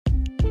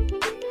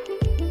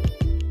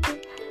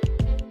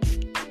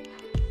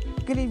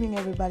Good evening,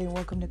 everybody, and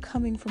welcome to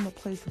Coming From a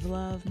Place of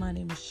Love. My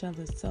name is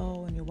Shella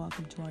Soul, and you're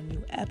welcome to our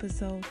new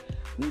episode.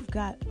 We've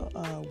got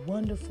a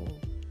wonderful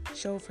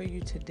show for you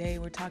today.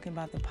 We're talking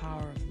about the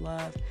power of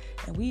love,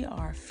 and we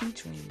are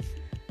featuring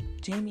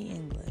Jamie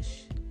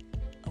English,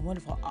 a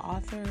wonderful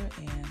author,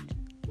 and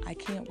I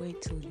can't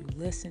wait till you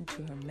listen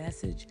to her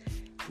message,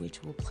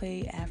 which will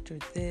play after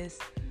this.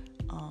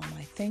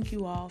 I thank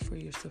you all for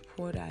your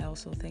support. I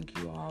also thank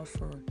you all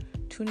for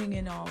tuning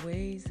in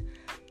always.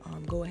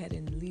 Go ahead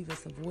and leave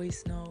us a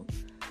voice note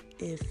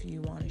if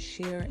you want to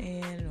share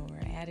in or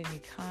add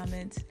any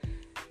comments.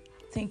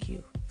 Thank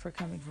you for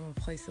coming from a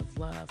place of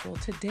love. Well,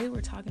 today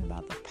we're talking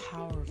about the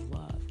power of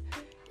love.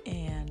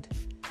 And,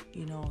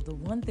 the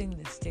one thing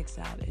that sticks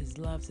out is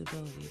love's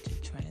ability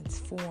to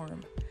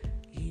transform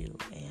you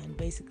and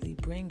basically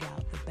bring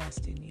out the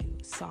best in you,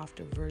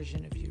 softer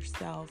version of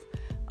yourself.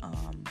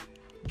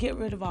 Get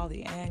rid of all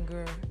the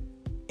anger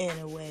in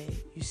a way.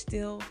 You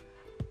still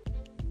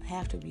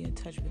have to be in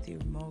touch with your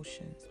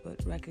emotions, but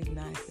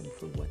recognize them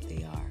for what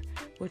they are,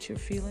 what you're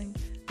feeling,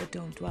 but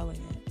don't dwell in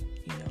it.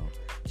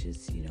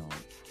 Just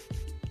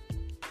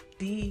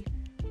be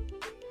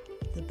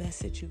the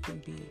best that you can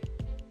be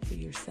for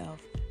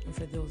yourself and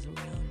for those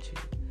around you.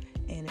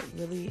 And it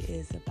really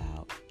is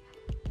about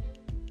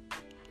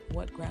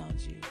what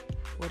grounds you,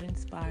 what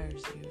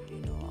inspires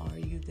you. Are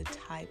you the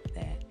type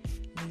that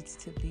needs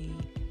to be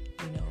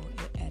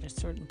at a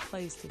certain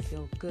place to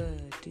feel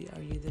good?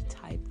 Are you the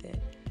type that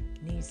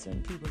needs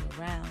certain people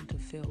around to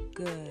feel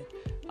good?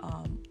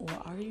 Or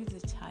are you the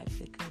type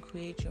that can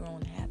create your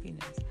own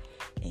happiness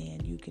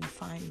and you can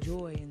find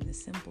joy in the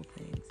simple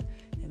things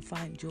and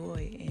find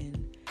joy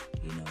in,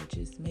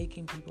 just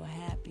making people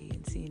happy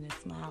and seeing a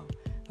smile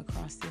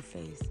across their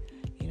face?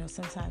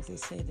 Sometimes they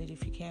say that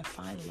if you can't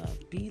find love,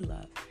 be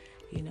love,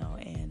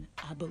 and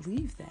I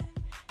believe that.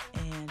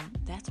 And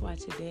that's why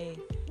today,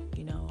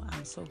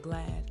 I'm so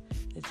glad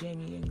that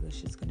Jamie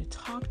English is going to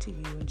talk to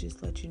you and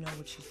just let you know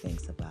what she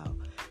thinks about,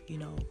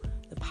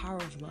 the power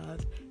of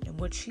love and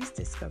what she's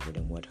discovered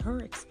and what her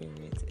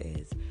experience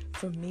is.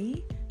 For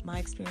me, my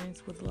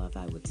experience with love,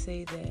 I would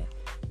say that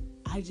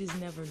I just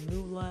never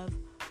knew love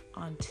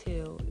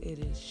until it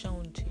is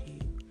shown to you,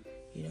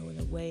 in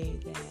a way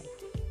that,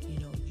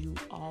 you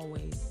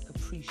always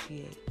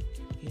appreciate,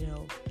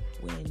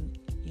 when,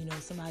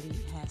 somebody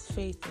has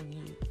faith in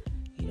you.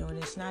 And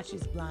it's not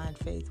just blind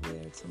faith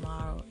where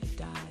tomorrow it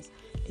dies.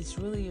 It's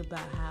really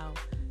about how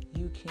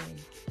you can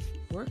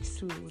work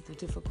through the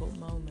difficult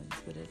moments,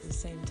 but at the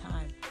same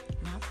time,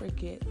 not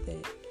forget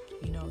that,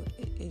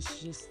 it's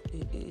just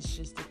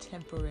a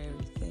temporary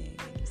thing,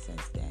 in the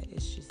sense that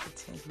it's just a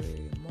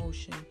temporary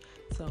emotion.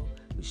 So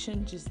we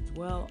shouldn't just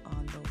dwell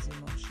on those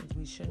emotions.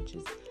 We shouldn't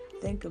just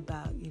think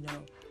about,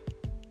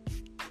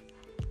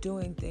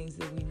 doing things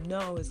that we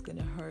know is going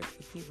to hurt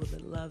the people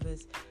that love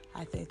us.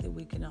 I think that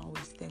we can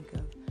always think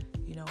of,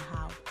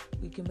 how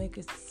we can make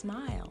a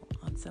smile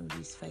on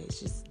somebody's face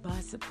just by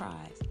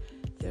surprise.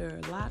 There are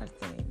a lot of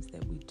things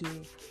that we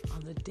do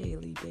on a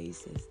daily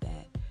basis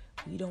that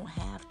we don't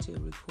have to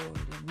record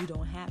and we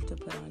don't have to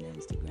put on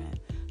Instagram,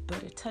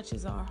 but it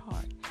touches our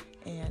heart.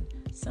 And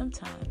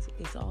sometimes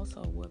it's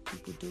also what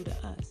people do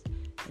to us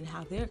and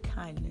how their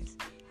kindness,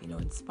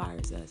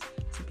 inspires us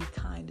to be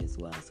kind as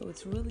well. So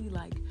it's really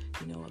like,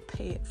 a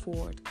pay it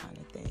forward kind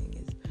of thing.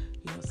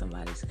 Is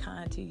somebody's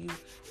kind to you,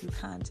 you're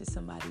kind to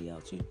somebody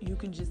else. You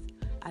can just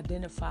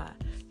identify,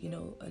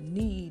 a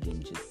need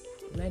and just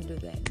render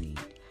that need,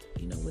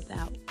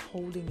 without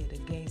holding it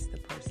against the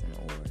person.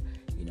 Or,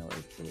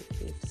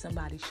 if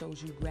somebody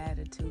shows you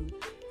gratitude,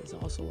 it's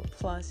also a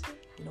plus.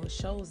 It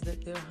shows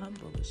that they're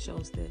humble. It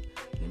shows that,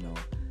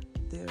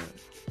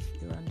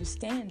 they're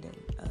understanding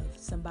of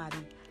somebody,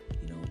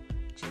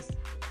 just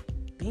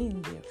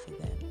being there for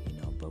them,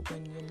 But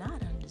when you're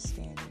not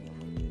understanding and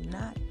when you're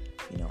not,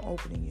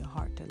 opening your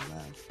heart to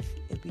love,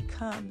 it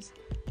becomes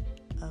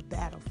a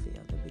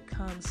battlefield. It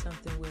becomes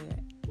something where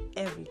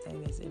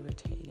everything is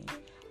irritating,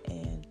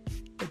 and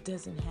it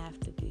doesn't have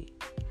to be.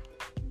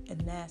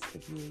 And that's the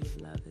beauty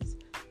of love, is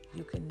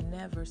you can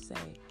never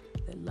say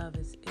that love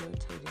is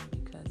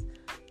irritating, because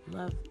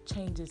love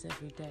changes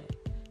every day.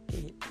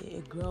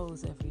 It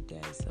grows every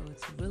day. So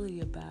it's really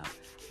about,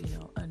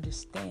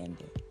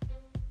 understanding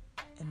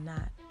and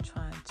not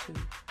trying to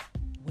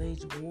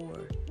wage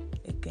war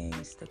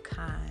against the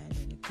kind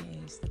and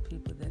against the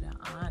people that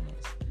are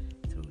honest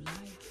through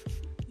life.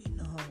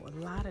 A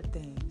lot of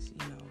things,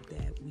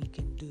 that we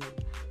can do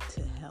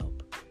to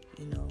help,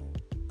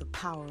 the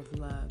power of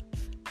love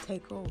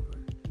take over,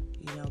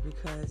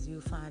 because you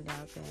find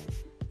out that,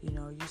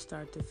 you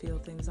start to feel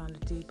things on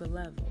a deeper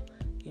level.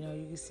 You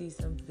can see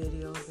some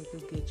videos that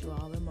could get you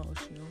all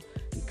emotional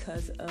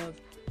because of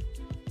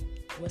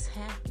what's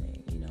happening,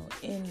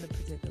 in the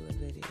particular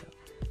video.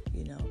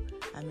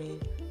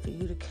 For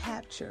you to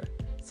capture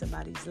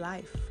somebody's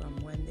life from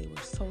when they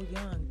were so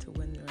young to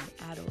when they're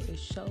an adult, it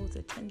shows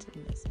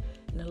attentiveness.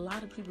 And a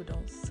lot of people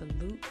don't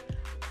salute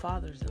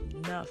fathers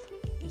enough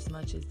as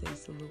much as they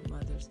salute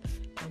mothers.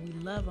 And we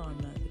love our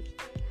mothers.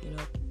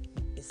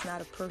 It's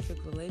not a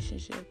perfect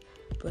relationship,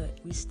 but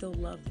we still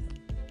love them.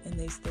 and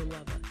they still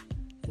love us.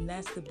 And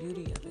that's the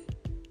beauty of it.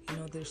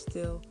 They're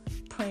still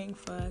praying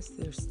for us.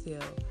 They're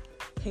still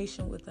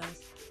patient with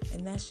us.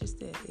 And that's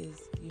just it,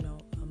 is,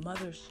 a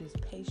mother's just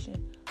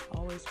patient,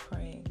 always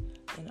praying,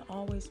 and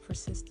always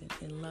persistent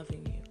in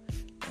loving you.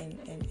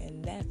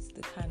 And that's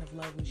the kind of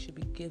love we should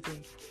be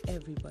giving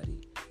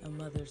everybody, a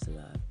mother's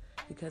love.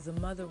 Because a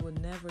mother will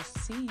never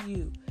see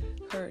you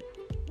hurt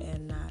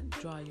and not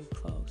draw you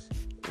close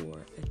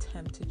or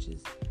attempt to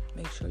just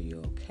make sure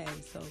you're okay.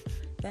 So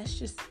that's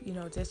just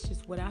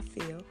what I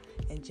feel.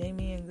 And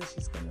Jamie English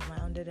is going to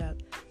round it up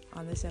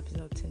on this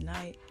episode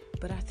tonight.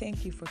 But I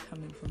thank you for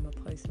coming from a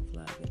place of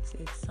love. It's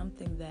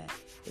something that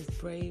is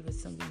brave.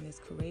 It's something that's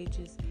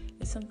courageous.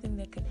 It's something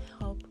that can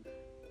help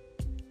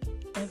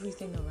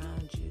everything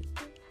around you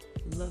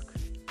look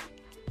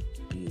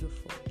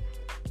beautiful.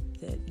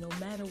 That no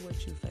matter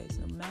what you face,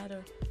 no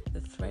matter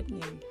the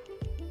threatening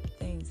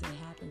things that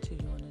happen to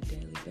you on a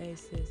daily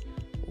basis,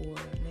 or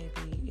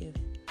maybe if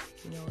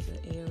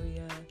the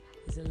area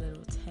is a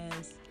little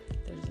tense,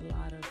 there's a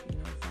lot of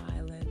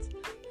violence,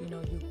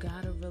 you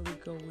gotta really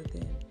go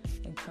within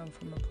and come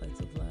from a place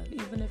of love.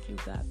 Even if you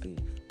got beef,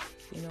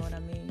 you know what I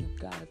mean, you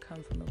gotta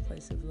come from a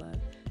place of love.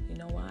 You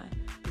know why?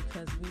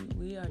 Because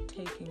we are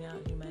taking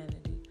out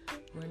humanity.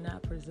 We're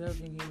not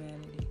preserving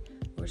humanity.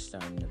 We're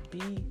starting to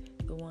be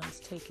the ones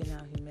taking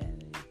out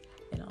humanity.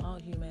 And all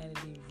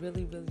humanity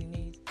really, really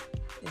needs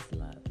is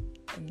love.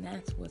 And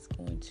that's what's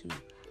going to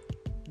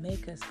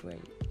make us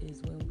great,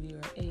 is when we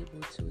are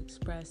able to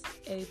express,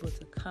 able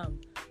to come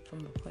from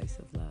a place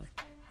of love.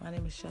 My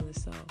name is Shelly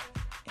Soul,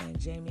 and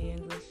Jamie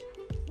English,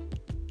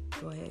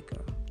 go ahead,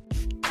 girl.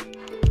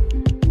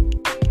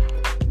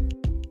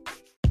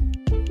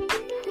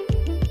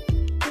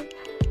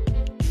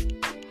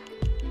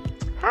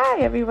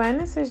 Hi everyone,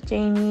 this is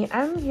Jamie.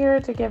 I'm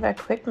here to give a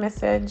quick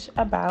message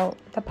about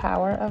the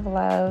power of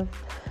love.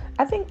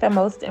 I think the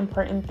most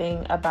important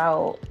thing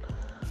about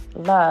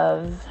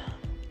love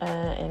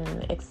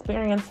and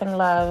experiencing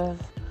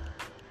love,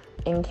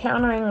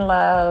 encountering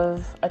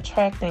love,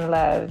 attracting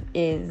love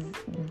is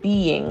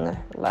being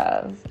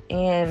love.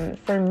 And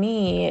for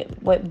me,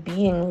 what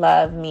being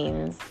love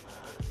means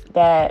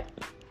that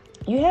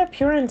you have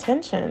pure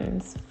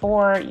intentions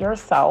for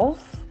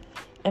yourself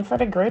and for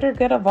the greater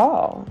good of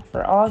all,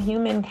 for all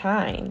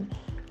humankind,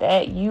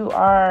 that you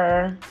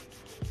are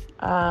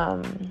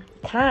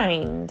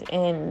kind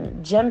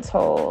and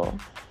gentle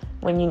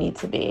when you need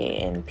to be,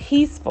 and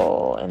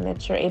peaceful, and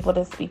that you're able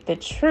to speak the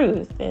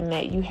truth, and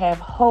that you have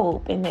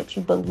hope, and that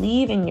you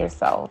believe in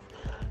yourself,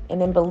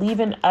 and then believe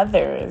in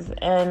others.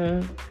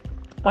 And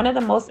one of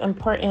the most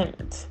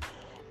important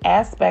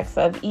aspects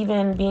of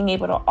even being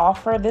able to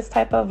offer this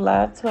type of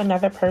love to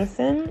another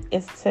person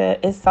is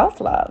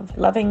self-love,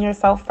 loving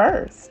yourself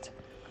first.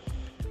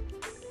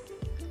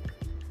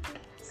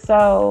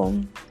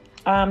 So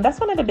that's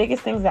one of the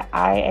biggest things that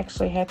I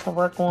actually had to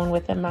work on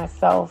within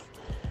myself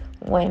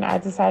when I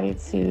decided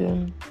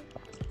to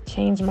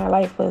change my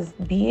life, was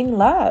being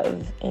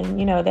love. And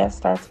that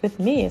starts with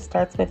me. It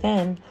starts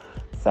within.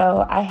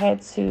 So I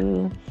had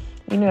to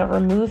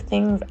remove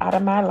things out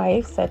of my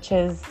life, such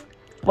as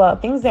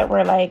things that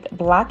were like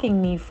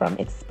blocking me from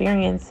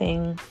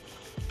experiencing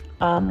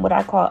what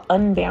I call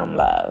unbound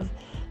love.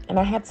 And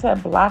I had to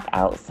block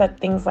out such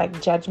things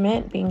like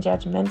judgment, being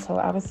judgmental.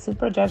 I was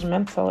super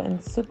judgmental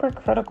and super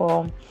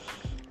critical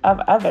of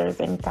others,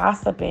 and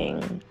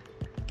gossiping,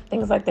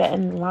 things like that,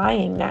 and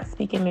lying, not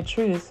speaking the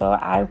truth. So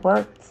I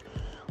worked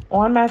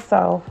on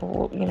myself,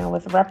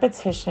 with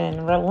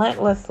repetition,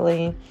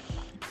 relentlessly,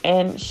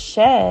 and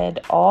shed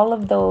all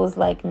of those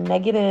like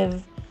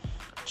negative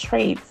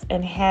traits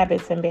and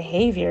habits and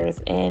behaviors,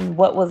 and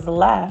what was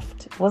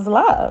left was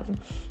love.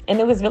 And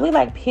it was really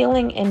like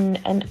peeling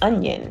an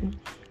onion.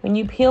 When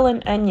you peel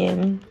an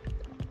onion,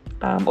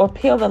 or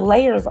peel the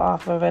layers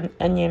off of an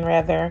onion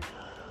rather,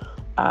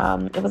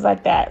 it was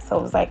like that. So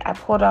it was like I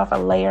pulled off a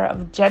layer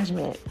of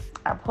judgment,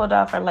 I pulled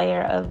off a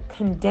layer of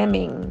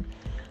condemning,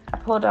 I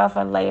pulled off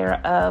a layer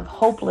of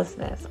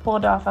hopelessness,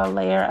 pulled off a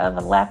layer of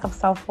a lack of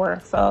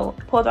self-worth, so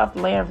pulled off a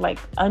layer of like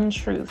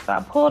untruth. So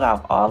I pulled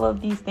off all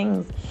of these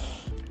things,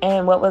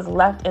 and what was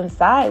left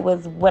inside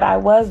was what I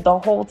was the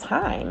whole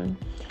time,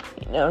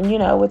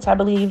 which I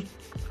believe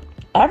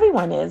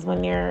everyone is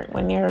when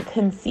they're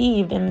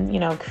conceived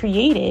and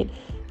created,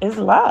 is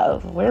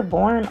love. We're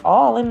born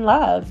all in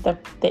love.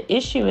 The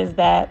issue is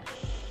that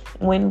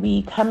when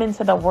we come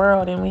into the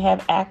world and we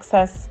have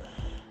access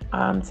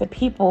to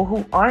people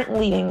who aren't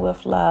leading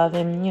with love,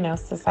 and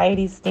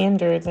society's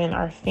standards and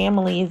our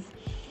families'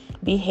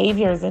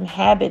 behaviors and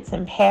habits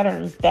and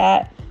patterns,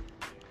 that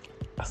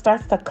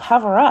starts to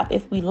cover up,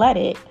 if we let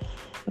it,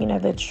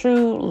 the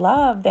true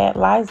love that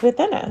lies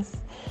within us.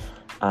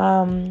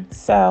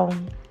 So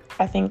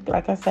I think,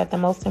 like I said, the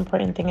most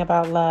important thing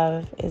about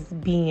love is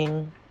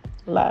being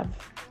love.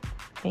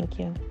 Thank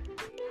you.